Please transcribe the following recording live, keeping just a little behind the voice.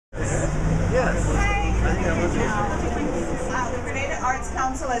Yes. The Grenada Arts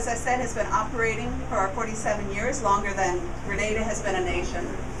Council, as I said, has been operating for 47 years, longer than Grenada has been a nation.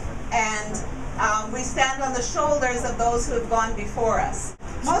 And we stand on the shoulders of those who have gone before us.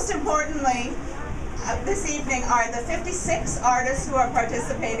 Most importantly, this evening are the 56 artists who are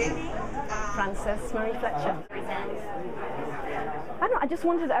participating. Frances Marie Fletcher. I don't know, I just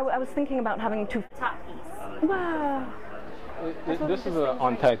wanted, I was thinking about having two top piece. Wow. This is an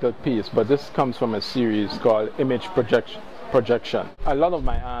untitled piece, but this comes from a series called Image Projection. A lot of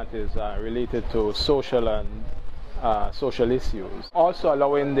my art is related to social and social issues. Also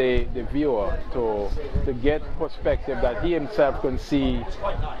allowing the viewer to get perspective that he himself can see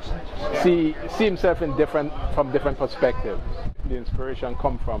himself in from different perspectives. The inspiration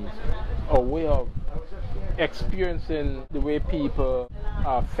comes from a way of experiencing the way people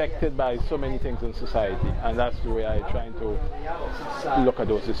are affected by so many things in society, and that's the way I'm trying to look at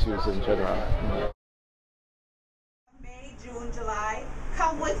those issues in general. May, June, July.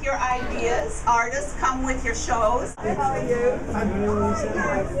 Come with your ideas. Artists, come with your shows. How are you?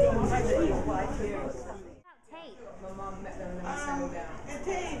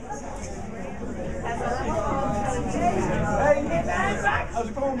 How's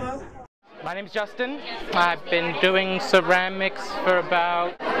it going, man? My name's Justin. I've been doing ceramics for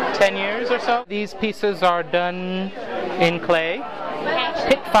about 10 years or so. These pieces are done in clay,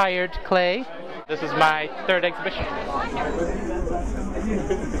 pit-fired clay. This is my third exhibition.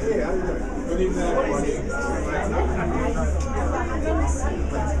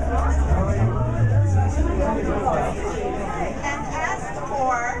 And asked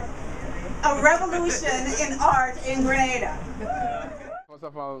for a revolution in art in Grenada. First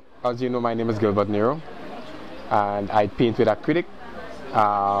of all, as you know, my name is Gilbert Nero, and I paint with acrylic.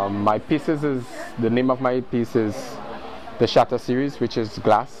 My pieces the name of my piece is the Shatter series, which is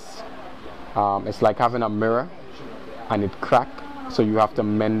glass. It's like having a mirror and it cracked, so you have to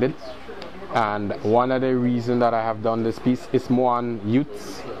mend it. And one of the reasons that I have done this piece is more on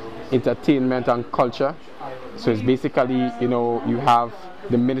youth, entertainment and culture. So it's basically, you know, you have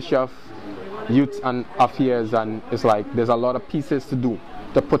the Ministry of Youth and Affairs, and it's like there's a lot of pieces to do,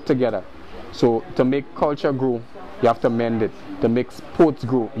 to put together. So to make culture grow, you have to mend it. To make sports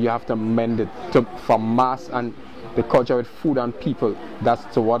grow, you have to mend it. For mass and the culture with food and people, that's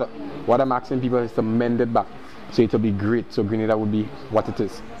so what I'm asking people is to mend it back, so it'll be great. So Grenada will be what it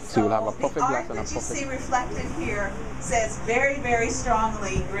is. So you'll have a perfect glass and a perfect. The art that you see reflected here says very, very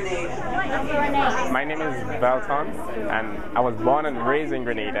strongly Grenada. My name is Belton, and I was born and raised in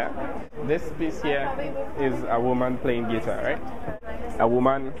Grenada. This piece here is a woman playing guitar, right? A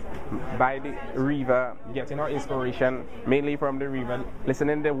woman by the river, getting her inspiration mainly from the river,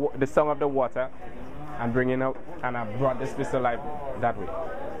 listening to the song of the water, and bringing out, and I brought this piece to life that way.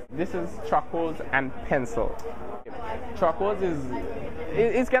 This is charcoals and pencil. Charcoals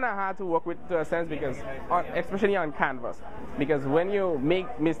it's kind of hard to work with to a sense, because especially on canvas, because when you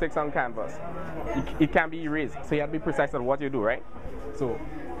make mistakes on canvas, it can be erased. So you have to be precise on what you do, right? So,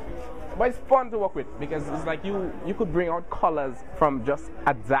 but it's fun to work with, because it's like you could bring out colors from just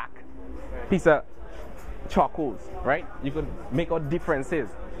a dark piece of charcoals, right? You could make out differences,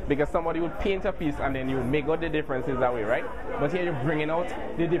 because somebody would paint a piece and then you would make out the differences that way, right? But here you're bringing out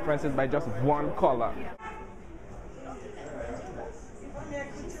the differences by just one color.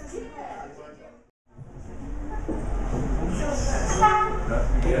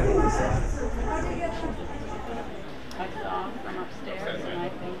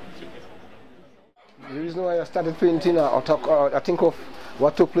 The reason why I started painting, I think of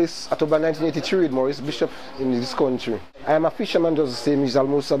what took place October 1983 with Maurice Bishop in this country. I am a fisherman just the same. It's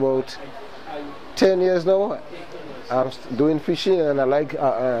almost about 10 years now. I'm doing fishing, and I like, you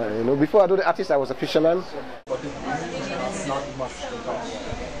know, before I do the artist, I was a fisherman.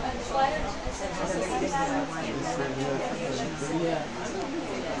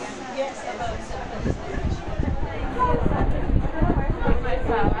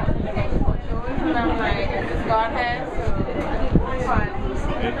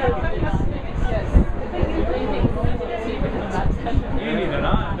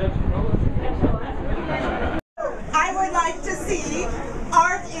 I would like to see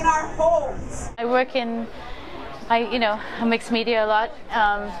art in our homes. I work in, mixed media a lot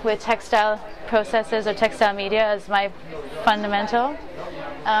with textile processes or textile media as my fundamental.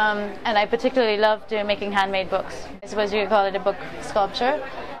 And I particularly love making handmade books. I suppose you could call it a book sculpture.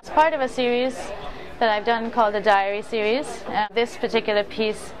 It's part of a series that I've done called the Diary series. This particular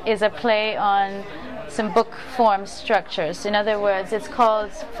piece is a play on some book form structures. In other words, it's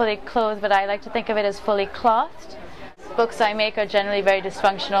called Fully Clothed, but I like to think of it as fully clothed. books I make are generally very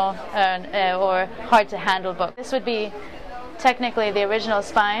dysfunctional or hard to handle books. This would be technically the original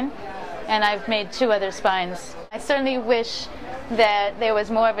spine, and I've made 2 other spines. I certainly wish that there was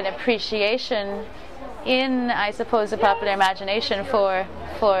more of an appreciation in, I suppose, the popular imagination for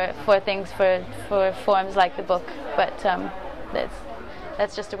things, for forms like the book, but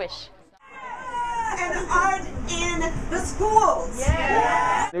that's just a wish. And art in the schools.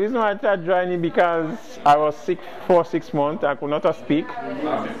 Yeah. The reason why I started drawing is because I was sick for 6 months. I could not speak.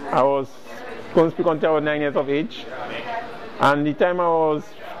 I couldn't speak until I was 9 years of age. And the time I was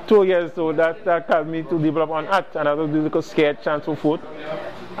 2 years old, that caused me to develop an art, and I would do little sketch and so forth.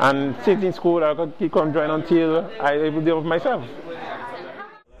 And since in school, I could keep on drawing until I was able to develop myself.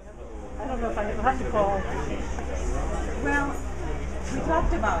 I don't know if I have to call. Well, we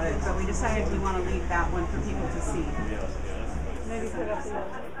talked about it, but we decided we want to leave that one for people to see. Maybe put up the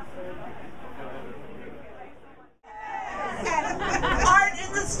And art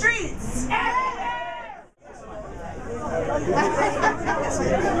in the streets.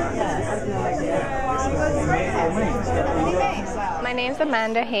 My name's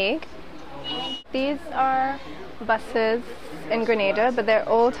Amanda Haig. These are buses in Grenada, but they're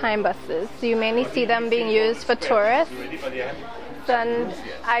old-time buses. So you mainly see them being used for tourists. And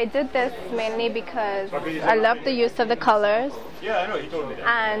I did this mainly because I love the use of the colors,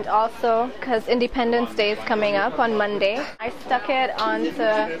 and also because Independence Day is coming up on Monday. I stuck it onto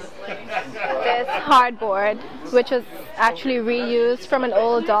this hardboard, which was actually reused from an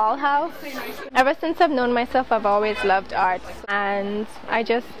old dollhouse. Ever since I've known myself, I've always loved art, and I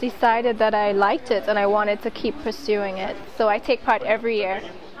just decided that I liked it and I wanted to keep pursuing it. So I take part every year.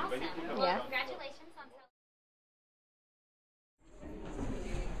 Yeah.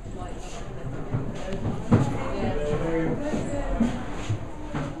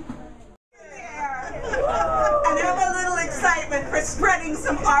 And have a little excitement for spreading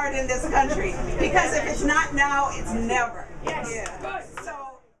some art in this country, because if it's not now, it's never. Yes. Yeah.